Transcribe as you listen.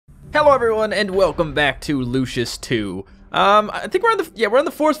Hello everyone and welcome back to Lucius II. I think we're on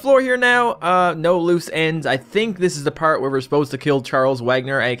the fourth floor here now. No loose ends. I think this is the part where we're supposed to kill Charles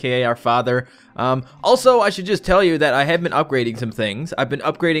Wagner, aka our father. Also, I should just tell you that I have been upgrading some things. I've been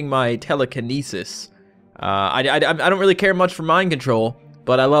upgrading my telekinesis. I don't really care much for mind control,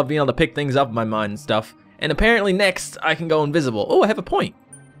 but I love being able to pick things up in my mind and stuff. And apparently next, I can go invisible. Oh, I have a point.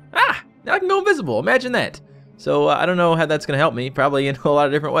 Ah, now I can go invisible. Imagine that. So I don't know how that's gonna help me. Probably in a lot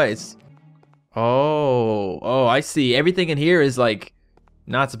of different ways. Oh, I see. Everything in here is like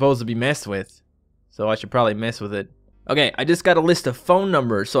not supposed to be messed with. So I should probably mess with it. Okay, I just got a list of phone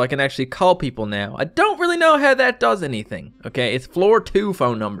numbers so I can actually call people now. I don't really know how that does anything. Okay, it's floor 2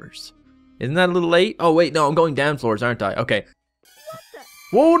 phone numbers. Isn't that a little late? Oh wait, no, I'm going down floors, aren't I? Okay.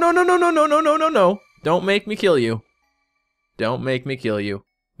 Whoa, no. Don't make me kill you. Don't make me kill you,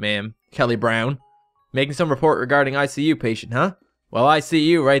 ma'am. Kelly Brown. Making some report regarding ICU patient, huh? Well, I see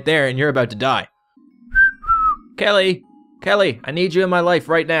you right there, and you're about to die. Kelly, I need you in my life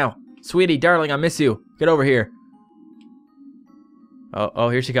right now. Sweetie, darling, I miss you. Get over here. Oh,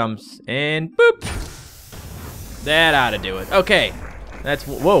 here she comes. And boop. That ought to do it. Okay.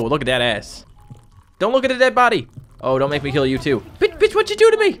 Whoa, look at that ass. Don't look at the dead body. Oh, don't make me kill you too. Bitch, what'd you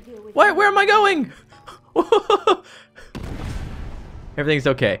do to me? Where am I going? Everything's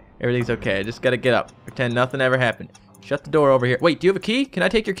okay. Everything's okay. I just gotta get up. Pretend nothing ever happened. Shut the door over here. Wait, do you have a key? Can I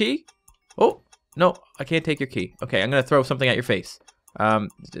take your key? Oh, no, I can't take your key. Okay, I'm gonna throw something at your face. I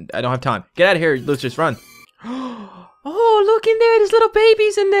don't have time. Get out of here, Lucius, run. Oh, look in there. There's little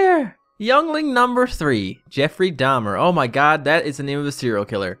babies in there. Youngling number 3, Jeffrey Dahmer. Oh my God, that is the name of a serial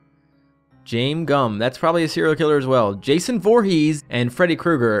killer. James Gum. That's probably a serial killer as well. Jason Voorhees and Freddy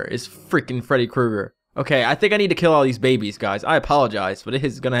Krueger is freaking Freddy Krueger. Okay, I think I need to kill all these babies, guys. I apologize, but it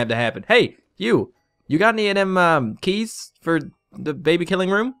is gonna have to happen. Hey, you got any of them keys for the baby killing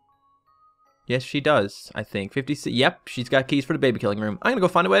room? Yes, she does, I think. 56. Yep, she's got keys for the baby killing room. I'm gonna go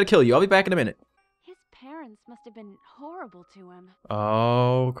find a way to kill you. I'll be back in a minute. His parents must have been horrible to him.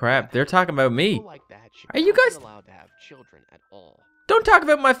 Oh crap! They're talking about me. Like that Are you guys allowed to have children at all? Don't talk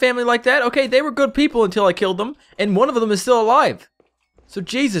about my family like that. Okay, they were good people until I killed them, and one of them is still alive. So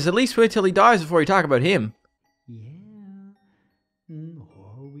Jesus, at least wait till he dies before you talk about him. Yeah.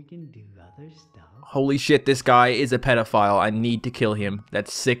 Or we can do other stuff. Holy shit, this guy is a pedophile. I need to kill him. That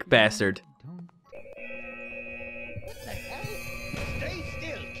sick bastard. Stay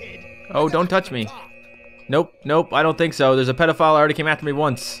still, kid. Oh, don't touch me. Nope, I don't think so. There's a pedophile already came after me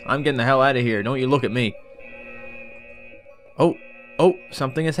once. I'm getting the hell out of here. Don't you look at me. Oh,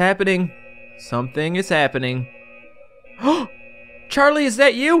 something is happening. Something is happening. Oh! Charlie, is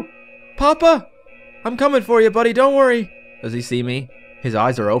that you? Papa? I'm coming for you, buddy. Don't worry. Does he see me? His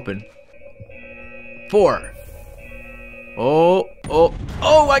eyes are open. 4. Oh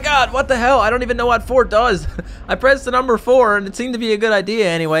my God, what the hell? I don't even know what 4 does. I pressed the number 4 and it seemed to be a good idea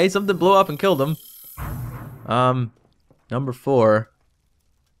anyway. Something blew up and killed him. Number 4.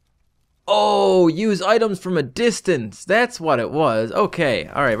 Oh, use items from a distance. That's what it was. Okay,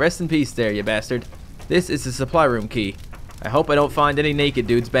 alright, rest in peace there, you bastard. This is the supply room key. I hope I don't find any naked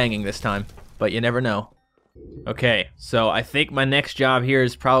dudes banging this time, but you never know. Okay, so I think my next job here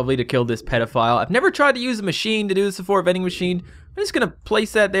is probably to kill this pedophile. I've never tried to use a machine to do this before, a vending machine. I'm just gonna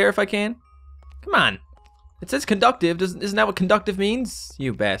place that there if I can. Come on. It says conductive. Isn't that what conductive means?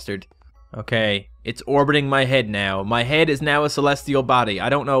 You bastard. Okay, it's orbiting my head now. My head is now a celestial body. I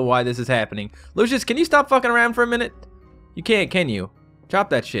don't know why this is happening. Lucius, can you stop fucking around for a minute? You can't, can you?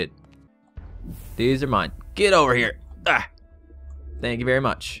 Drop that shit. These are mine. Get over here. Ah. Thank you very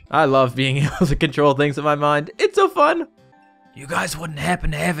much. I love being able to control things in my mind. It's so fun. You guys wouldn't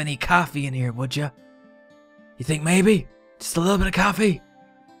happen to have any coffee in here, would you? You think maybe? Just a little bit of coffee?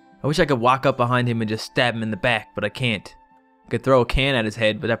 I wish I could walk up behind him and just stab him in the back, but I can't. I could throw a can at his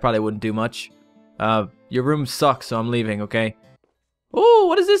head, but that probably wouldn't do much. Your room sucks, so I'm leaving, okay? Oh,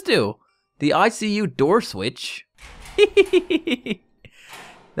 what does this do? The ICU door switch.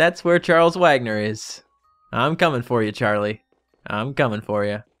 That's where Charles Wagner is. I'm coming for you, Charlie. I'm coming for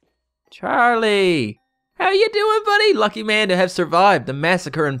you. Charlie! How you doing, buddy? Lucky man to have survived the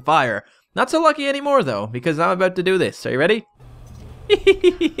massacre and fire. Not so lucky anymore, though, because I'm about to do this. Are you ready?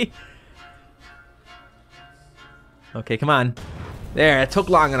 Okay, come on. There, it took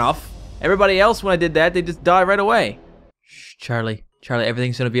long enough. Everybody else, when I did that, they just die right away. Shh, Charlie. Charlie,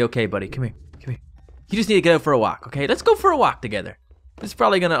 everything's gonna be okay, buddy. Come here. Come here. You just need to get out for a walk, okay? Let's go for a walk together. This is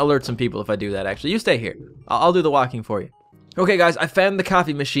probably gonna alert some people if I do that, actually. You stay here. I'll do the walking for you. Okay, guys, I found the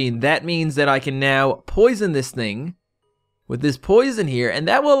coffee machine. That means that I can now poison this thing with this poison here, and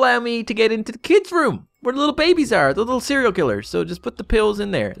that will allow me to get into the kids' room. where the little babies are, the little serial killers. So just put the pills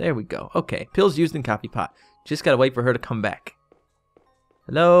in there. There we go. Okay, pills used in coffee pot. Just gotta wait for her to come back.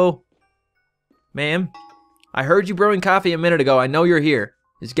 Hello? Ma'am? I heard you brewing coffee a minute ago. I know you're here.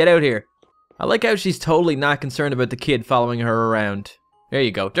 Just get out here. I like how she's totally not concerned about the kid following her around. There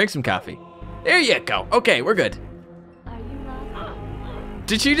you go. Drink some coffee. There you go. Okay, we're good. Are you lost?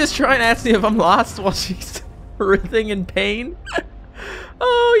 Did she just try and ask me if I'm lost while she's writhing in pain?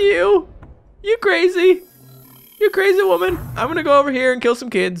 Oh, you. You crazy. You crazy woman. I'm gonna go over here and kill some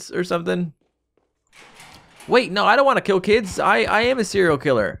kids or something. Wait, no, I don't want to kill kids. I am a serial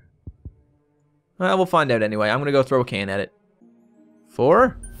killer. Well, we'll find out anyway. I'm gonna go throw a can at it.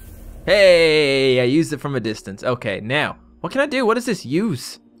 4? Hey, I used it from a distance. Okay, now, what can I do? What does this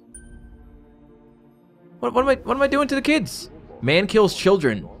use? What am I doing to the kids? Man kills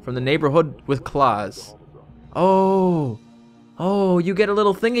children from the neighborhood with claws. Oh, you get a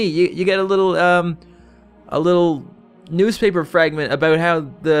little thingy. You get a little newspaper fragment about how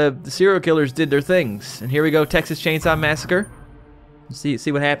the serial killers did their things. And here we go, Texas Chainsaw Massacre.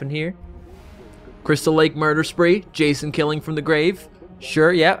 See what happened here. Crystal Lake murder spree. Jason killing from the grave.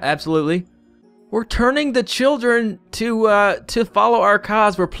 Sure, yeah, absolutely. We're turning the children to follow our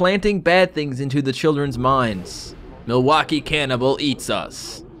cause. We're planting bad things into the children's minds. Milwaukee cannibal eats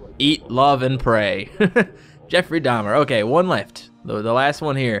us. Eat, love, and pray. Jeffrey Dahmer. Okay, one left. The last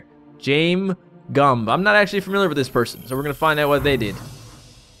one here. James Gumb. I'm not actually familiar with this person, so we're gonna find out what they did.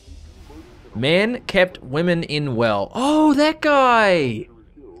 Man kept women in well. Oh, that guy.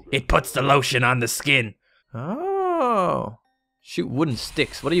 It puts the lotion on the skin. Oh. Shoot wooden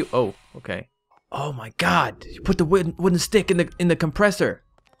sticks. What are you? Oh, okay. Oh my God! You put the wooden stick in the compressor.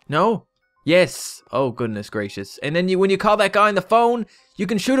 No? Yes. Oh goodness gracious! And then when you call that guy on the phone, you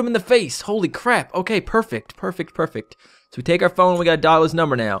can shoot him in the face. Holy crap! Okay, perfect. So we take our phone. We gotta dial his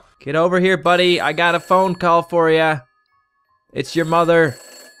number now. Get over here, buddy. I got a phone call for you. It's your mother.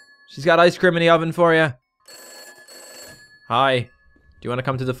 She's got ice cream in the oven for you. Hi. Do you want to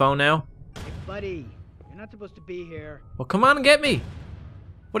come to the phone now? Hey, buddy. You're not supposed to be here. Well, come on and get me.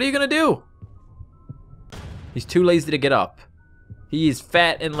 What are you gonna do? He's too lazy to get up. He is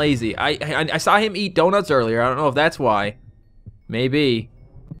fat and lazy. I saw him eat donuts earlier. I don't know if that's why. Maybe.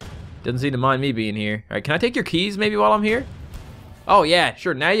 Doesn't seem to mind me being here. All right, can I take your keys maybe while I'm here? Oh yeah,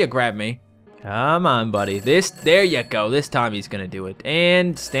 sure. Now you grab me. Come on, buddy. There you go. This time he's gonna do it.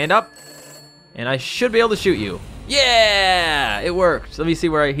 And stand up. And I should be able to shoot you. Yeah, it worked. Let me see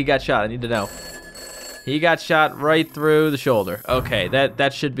where he got shot. I need to know. He got shot right through the shoulder. Okay,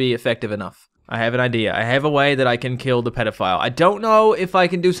 that should be effective enough. I have an idea. I have a way that I can kill the pedophile. I don't know if I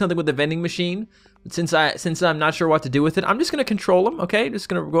can do something with the vending machine, but since I'm not sure what to do with it, I'm just gonna control him. Okay, just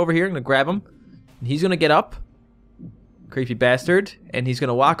gonna go over here. I'm gonna grab him. And he's gonna get up. Creepy bastard. And he's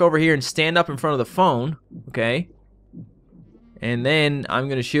gonna walk over here and stand up in front of the phone. Okay. And then I'm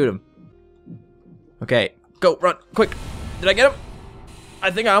gonna shoot him. Okay, go, run, quick. Did I get him?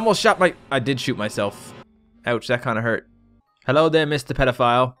 I think I almost shot I did shoot myself. Ouch, that kind of hurt. Hello there, Mr.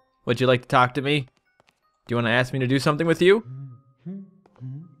 Pedophile. Would you like to talk to me? Do you want to ask me to do something with you?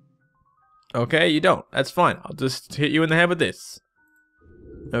 Okay, you don't. That's fine. I'll just hit you in the head with this.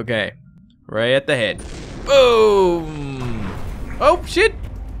 Okay, right at the head. Boom! Oh, shit!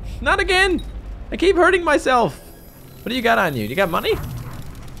 Not again! I keep hurting myself. What do you got on you? You got money?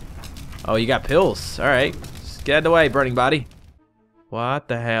 Oh, you got pills. All right. Just get out of the way, burning body. What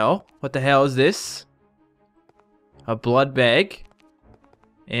the hell? What the hell is this? A blood bag.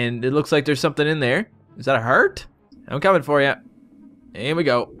 And it looks like there's something in there. Is that a heart? I'm coming for you. Here we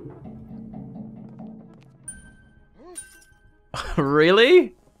go.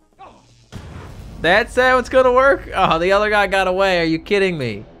 Really? That's how it's gonna work? Oh, the other guy got away. Are you kidding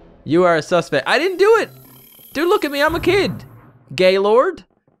me? You are a suspect. I didn't do it. Dude, look at me. I'm a kid. Gaylord.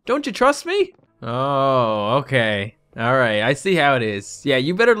 Don't you trust me? Oh, okay. All right, I see how it is. Yeah,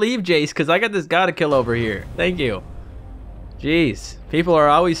 you better leave, Jace, because I got this guy to kill over here. Thank you. Jeez, people are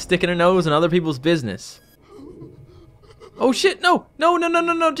always sticking their nose in other people's business. Oh shit, no,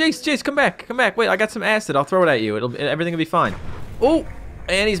 Jace, come back. Wait, I got some acid, I'll throw it at you. Everything will be fine. Oh,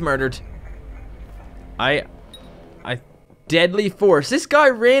 and he's murdered. Deadly force. This guy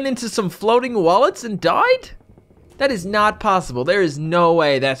ran into some floating wallets and died? That is not possible. There is no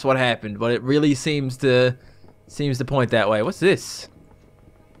way that's what happened, but it really seems to point that way. What's this?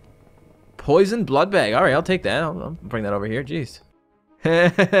 Poison blood bag. All right, I'll take that. I'll bring that over here. Jeez.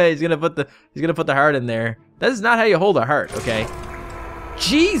 he's gonna put the heart in there. That is not how you hold a heart, okay?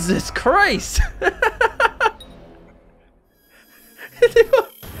 Jesus Christ!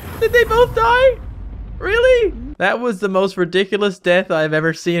 Did they both die? Really? That was the most ridiculous death I've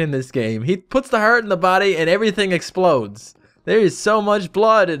ever seen in this game. He puts the heart in the body and everything explodes. There is so much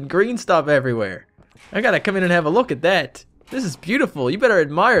blood and green stuff everywhere. I gotta come in and have a look at that. This is beautiful. You better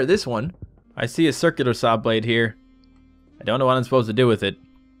admire this one. I see a circular saw blade here. I don't know what I'm supposed to do with it.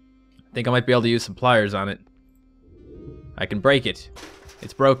 I think I might be able to use some pliers on it. I can break it.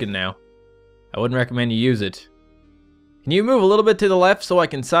 It's broken now. I wouldn't recommend you use it. Can you move a little bit to the left so I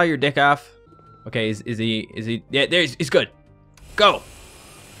can saw your dick off? Okay, is he? Yeah, he's good. Go.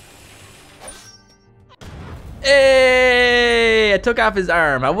 Hey! I took off his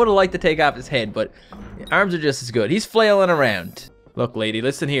arm. I would have liked to take off his head, but arms are just as good. He's flailing around. Look, lady,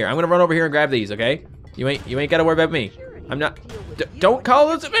 listen here. I'm gonna run over here and grab these, okay? You ain't gotta worry about me. I'm not. Don't call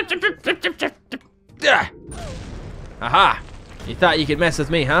us. Aha! You thought you could mess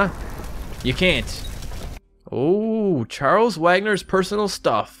with me, huh? You can't. Oh, Charles Wagner's personal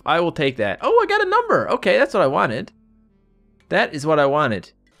stuff. I will take that. Oh, I got a number. Okay, that's what I wanted. That is what I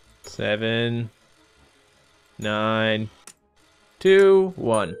wanted. 7, 9, 2,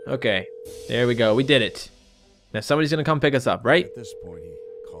 1. Okay, there we go. We did it. Now somebody's gonna come pick us up, right? At this point, he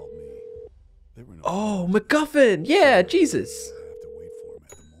called me. They were no Oh, MacGuffin! Yeah, Jesus. I have to wait for him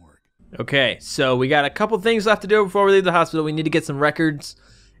at the morgue. Okay, so we got a couple things left to do before we leave the hospital. We need to get some records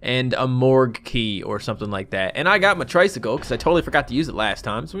and a morgue key or something like that. And I got my tricycle because I totally forgot to use it last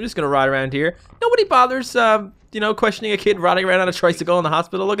time. So I'm just gonna ride around here. Nobody bothers, you know, questioning a kid riding around on a tricycle in the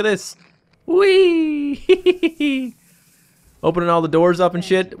hospital. Look at this. Whee! Opening all the doors up and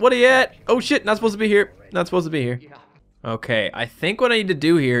shit. What are you at? Oh shit, not supposed to be here. Not supposed to be here. Okay, I think what I need to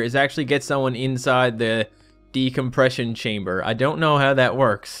do here is actually get someone inside the decompression chamber. I don't know how that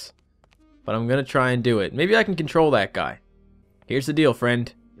works, but I'm gonna try and do it. Maybe I can control that guy. Here's the deal,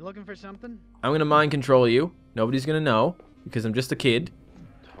 friend. You looking for something? I'm gonna mind control you. Nobody's gonna know because I'm just a kid.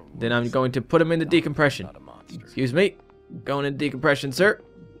 Then I'm going to put him into decompression. Excuse me. Going into decompression, sir.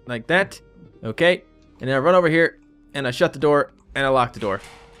 Like that. Okay. And then I run over here and I shut the door and I lock the door.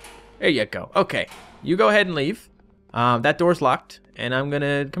 There you go. Okay. You go ahead and leave. That door's locked and I'm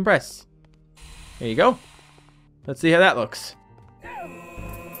gonna compress. There you go. Let's see how that looks.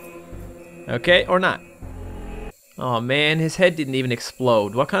 Okay, or not. Oh man, his head didn't even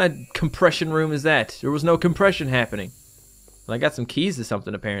explode. What kind of compression room is that? There was no compression happening. Well, I got some keys to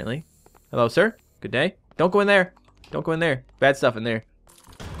something apparently. Hello, sir. Good day. Don't go in there. Don't go in there. Bad stuff in there.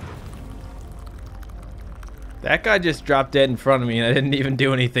 That guy just dropped dead in front of me and I didn't even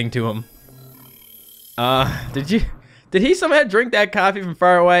do anything to him. Did he somehow drink that coffee from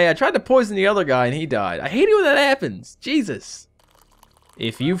far away? I tried to poison the other guy and he died. I hate it when that happens. Jesus.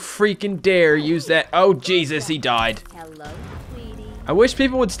 If you freaking dare use that. Oh, Jesus, he died. Hello, sweetie. I wish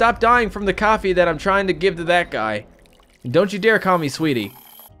people would stop dying from the coffee that I'm trying to give to that guy. And don't you dare call me sweetie.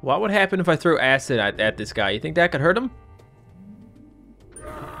 What would happen if I threw acid at this guy? You think that could hurt him?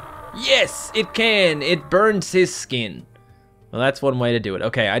 Yes, it can. It burns his skin. Well, that's one way to do it.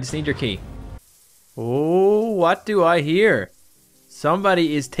 Okay, I just need your key. Oh, what do I hear?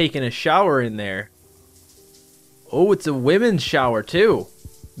 Somebody is taking a shower in there. Oh, it's a women's shower too.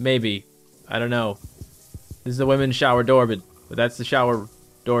 Maybe. I don't know. This is the women's shower door, but that's the shower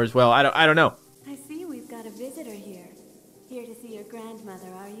door as well. I don't know. I see we've got a visitor here. Here to see your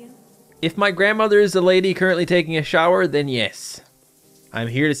grandmother, are you? If my grandmother is the lady currently taking a shower, then yes. I'm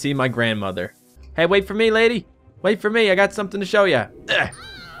here to see my grandmother. Hey, wait for me, lady. Wait for me. I got something to show you.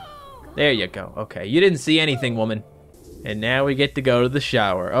 There you go. Okay, you didn't see anything, woman. And now we get to go to the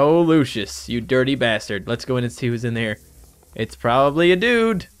shower. Oh, Lucius, you dirty bastard. Let's go in and see who's in there. It's probably a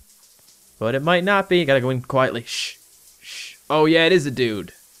dude. But it might not be. Gotta go in quietly. Shh. Shh. Oh, yeah, it is a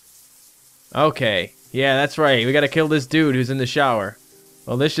dude. Okay. Yeah, that's right. We gotta kill this dude who's in the shower.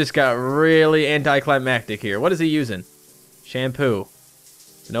 Well, this just got really anticlimactic here. What is he using? Shampoo.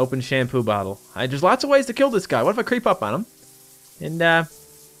 An open shampoo bottle. There's lots of ways to kill this guy. What if I creep up on him? And,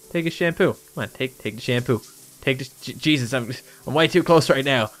 take his shampoo. Come on, take the shampoo. Take this. Jesus, I'm way too close right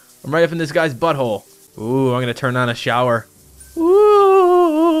now. I'm right up in this guy's butthole. Ooh, I'm gonna turn on a shower.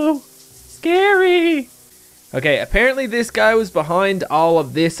 Ooh, scary. Okay, apparently this guy was behind all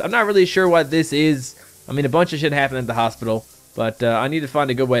of this. I'm not really sure what this is. I mean, a bunch of shit happened at the hospital, but I need to find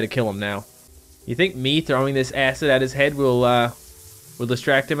a good way to kill him now. You think me throwing this acid at his head will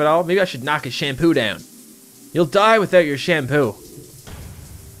distract him at all? Maybe I should knock his shampoo down. You'll die without your shampoo.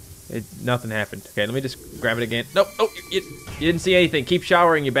 Nothing happened. Okay, let me just grab it again. Nope. Oh, you didn't see anything. Keep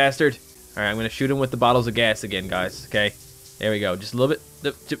showering, you bastard. All right, I'm going to shoot him with the bottles of gas again, guys. Okay, there we go. Just a little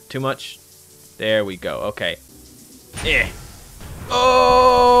bit. Too much. There we go. Okay. Yeah.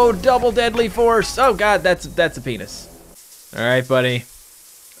 Oh, double deadly force. Oh, God, that's a penis. All right, buddy.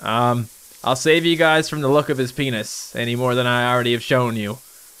 I'll save you guys from the look of his penis any more than I already have shown you.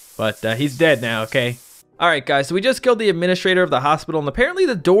 But he's dead now, okay? Alright guys, so we just killed the administrator of the hospital, and apparently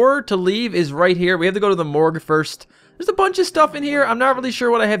the door to leave is right here. We have to go to the morgue first. There's a bunch of stuff in here. I'm not really sure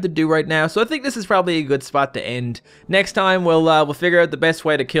what I have to do right now, so I think this is probably a good spot to end. Next time, we'll figure out the best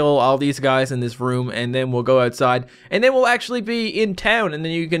way to kill all these guys in this room, and then we'll go outside, and then we'll actually be in town, and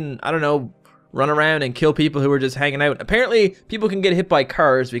then you can, I don't know, run around and kill people who are just hanging out. Apparently, people can get hit by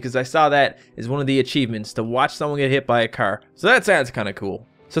cars, because I saw that as one of the achievements, to watch someone get hit by a car. So that sounds kind of cool.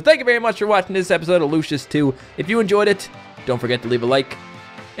 So thank you very much for watching this episode of Lucius II. If you enjoyed it, don't forget to leave a like,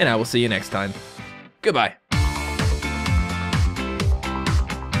 and I will see you next time. Goodbye.